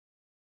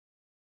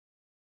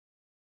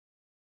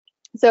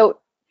So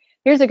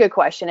here's a good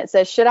question. It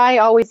says, should I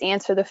always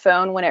answer the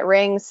phone when it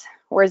rings,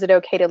 or is it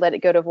okay to let it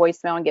go to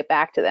voicemail and get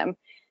back to them?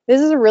 This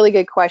is a really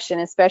good question,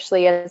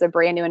 especially as a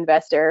brand new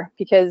investor,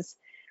 because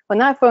when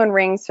that phone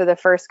rings for the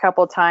first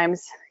couple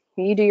times,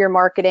 you do your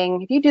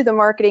marketing. If you do the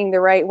marketing the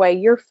right way,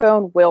 your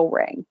phone will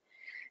ring.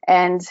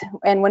 And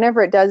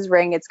whenever it does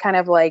ring, it's kind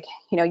of like,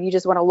 you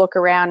just want to look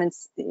around and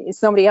is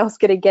somebody else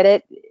going to get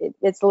it?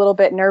 It's a little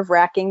bit nerve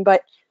wracking,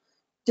 but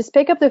just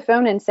pick up the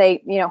phone and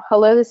say,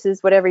 hello, this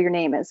is whatever your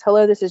name is.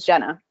 Hello, this is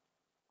Jenna.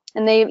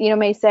 And they,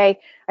 may say,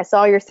 I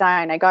saw your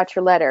sign, I got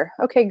your letter.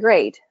 Okay,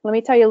 great. Let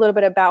me tell you a little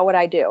bit about what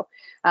I do.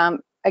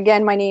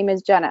 Again, my name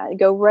is Jenna.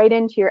 Go right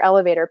into your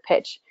elevator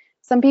pitch.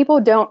 Some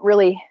people don't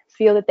really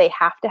feel that they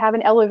have to have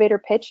an elevator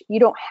pitch. You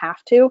don't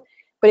have to,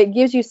 but it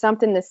gives you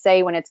something to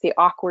say when it's the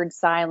awkward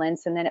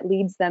silence, and then it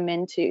leads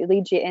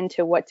you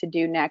into what to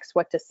do next,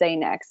 what to say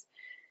next.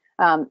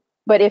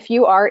 But if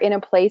you are in a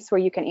place where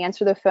you can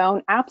answer the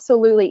phone,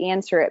 absolutely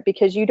answer it,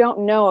 because you don't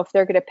know if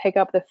they're going to pick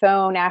up the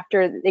phone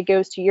after it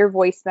goes to your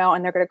voicemail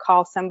and they're going to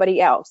call somebody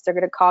else. They're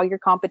going to call your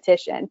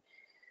competition.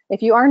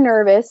 If you are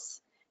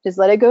nervous, just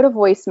let it go to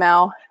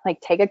voicemail, like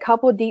take a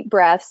couple deep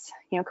breaths,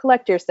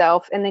 collect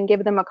yourself, and then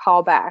give them a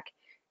call back.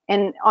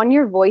 And on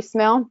your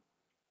voicemail,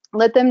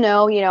 let them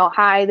know,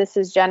 hi, this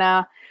is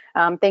Jenna.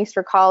 Thanks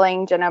for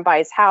calling. Jenna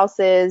buys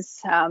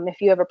houses.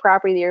 If you have a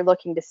property that you're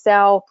looking to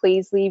sell,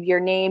 please leave your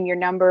name, your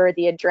number,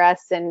 the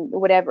address, and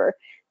whatever.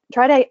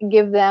 Try to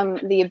give them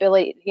the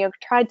ability,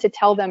 try to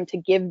tell them to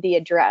give the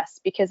address,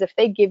 because if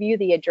they give you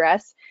the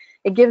address,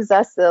 it gives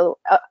us the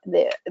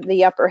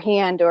upper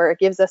hand, or it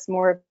gives us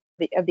more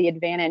of the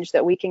advantage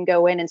that we can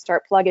go in and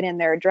start plugging in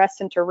their address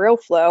into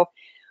RealFlow,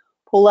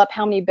 pull up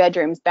how many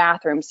bedrooms,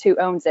 bathrooms, who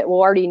owns it.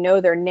 We'll already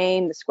know their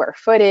name, the square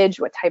footage,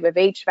 what type of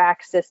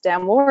HVAC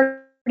system. We'll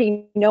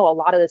already know a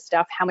lot of the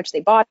stuff, how much they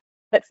bought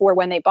it for,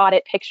 when they bought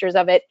it, pictures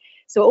of it.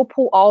 So it'll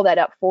pull all that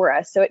up for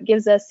us. So it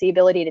gives us the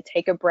ability to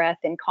take a breath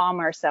and calm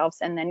ourselves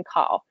and then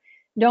call.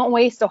 Don't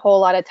waste a whole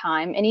lot of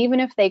time. And even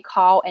if they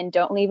call and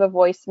don't leave a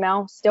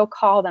voicemail, still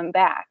call them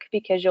back,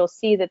 because you'll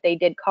see that they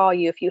did call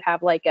you if you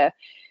have like a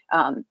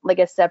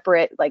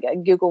separate, like a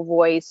Google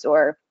Voice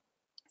or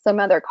some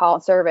other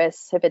call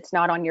service. If it's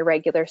not on your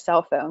regular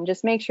cell phone,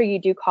 just make sure you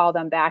do call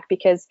them back,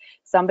 because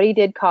somebody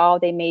did call.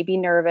 They may be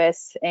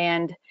nervous,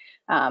 and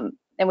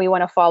we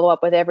want to follow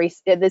up with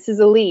this is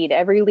a lead.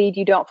 Every lead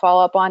you don't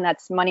follow up on,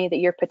 that's money that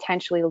you're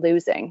potentially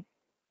losing.